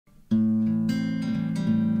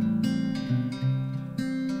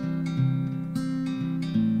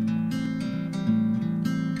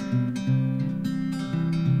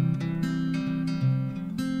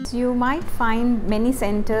Yes, you might find many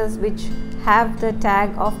centers which have the tag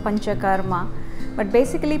of Panchakarma, but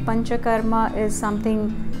basically Panchakarma is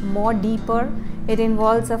something more deeper. It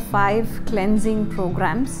involves 5 cleansing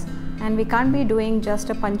programs, and we can't be doing just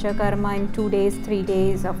a Panchakarma in 2 days, 3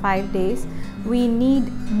 days or 5 days. We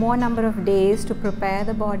need more number of days to prepare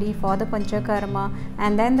the body for the Panchakarma,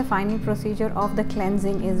 and then the final procedure of the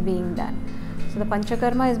cleansing is being done. So the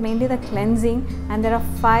Panchakarma is mainly the cleansing, and there are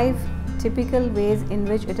 5 typical ways in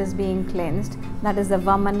which it is being cleansed. That is the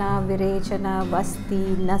Vamana, Virechana, Vasti,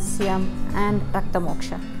 Nasyam and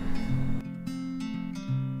Raktamoksha.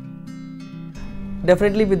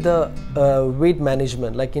 Definitely with the weight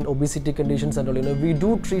management, like in obesity conditions and all, we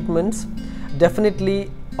do treatments.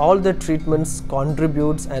 Definitely all the treatments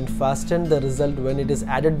contributes and fasten the result when it is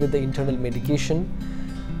added with the internal medication,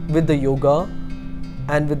 with the yoga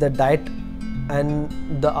and with the diet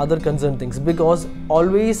and the other concerned things, because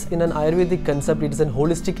always in an Ayurvedic concept it is a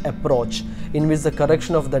holistic approach in which the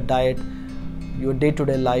correction of the diet, your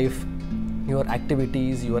day-to-day life, your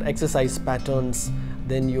activities, your exercise patterns,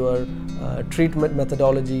 then your treatment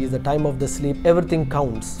methodologies, the time of the sleep, everything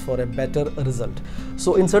counts for a better result.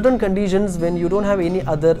 So in certain conditions, when you don't have any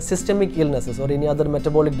other systemic illnesses or any other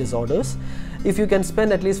metabolic disorders, if you can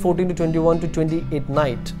spend at least 14 to 21 to 28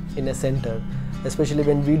 nights in a center, especially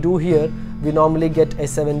when we do here, we normally get a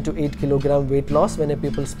 7 to 8 kilogram weight loss when a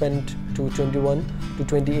people spend to 21 to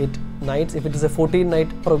 28 nights. If it is a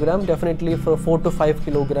 14-night program, definitely for 4 to 5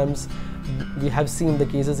 kilograms we have seen the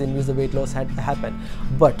cases in which the weight loss had happened.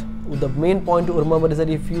 But the main point to remember is that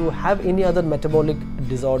if you have any other metabolic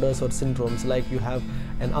disorders or syndromes, like you have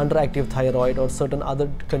an underactive thyroid or certain other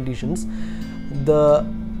conditions, the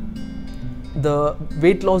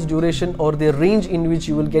weight loss duration or the range in which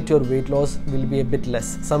you will get your weight loss will be a bit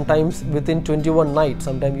less. Sometimes within 21 nights,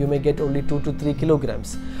 sometimes you may get only 2 to 3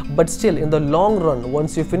 kilograms. But still, in the long run,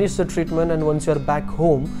 once you finish the treatment and once you are back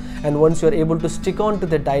home, and once you are able to stick on to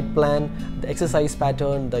the diet plan, the exercise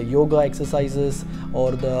pattern, the yoga exercises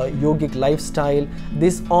or the yogic lifestyle,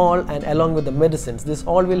 this all, and along with the medicines, this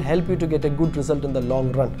all will help you to get a good result in the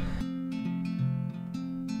long run.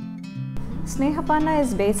 Snehapana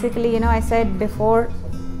is basically, I said before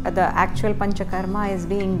the actual Panchakarma is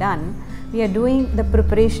being done, we are doing the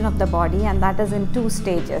preparation of the body, and that is in 2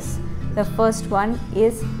 stages. The first one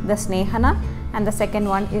is the Snehana and the second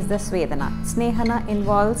one is the Svedana. Snehana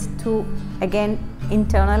involves 2, again,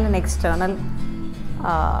 internal and external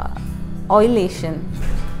oilation.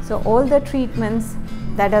 So all the treatments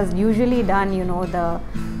that is usually done, the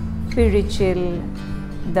Pirichil,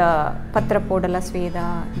 the Patrapodala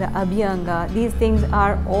Sveda, the Abhyanga, these things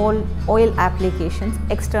are all oil applications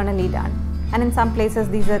externally done. And in some places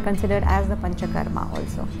these are considered as the Panchakarma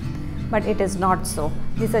also. But it is not so.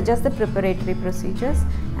 These are just the preparatory procedures,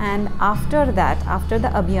 and after that, after the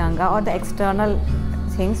Abhyanga or the external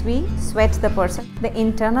things, we sweat the person. The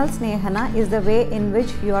internal Snehana is the way in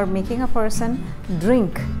which you are making a person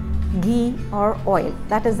drink ghee or oil.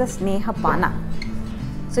 That is the Snehapana.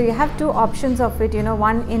 So you have 2 options of it,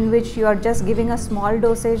 one in which you are just giving a small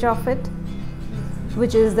dosage of it,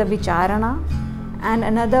 which is the Vicharana, and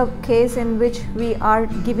another case in which we are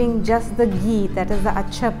giving just the ghee, that is the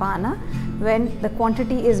Achapana, when the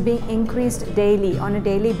quantity is being increased daily. On a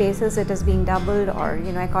daily basis it is being doubled, or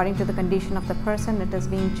according to the condition of the person it is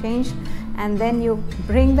being changed, and then you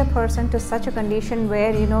bring the person to such a condition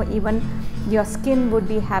where even your skin would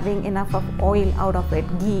be having enough of oil out of it,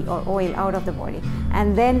 ghee or oil out of the body,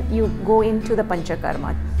 and then you go into the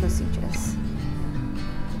Panchakarma procedures.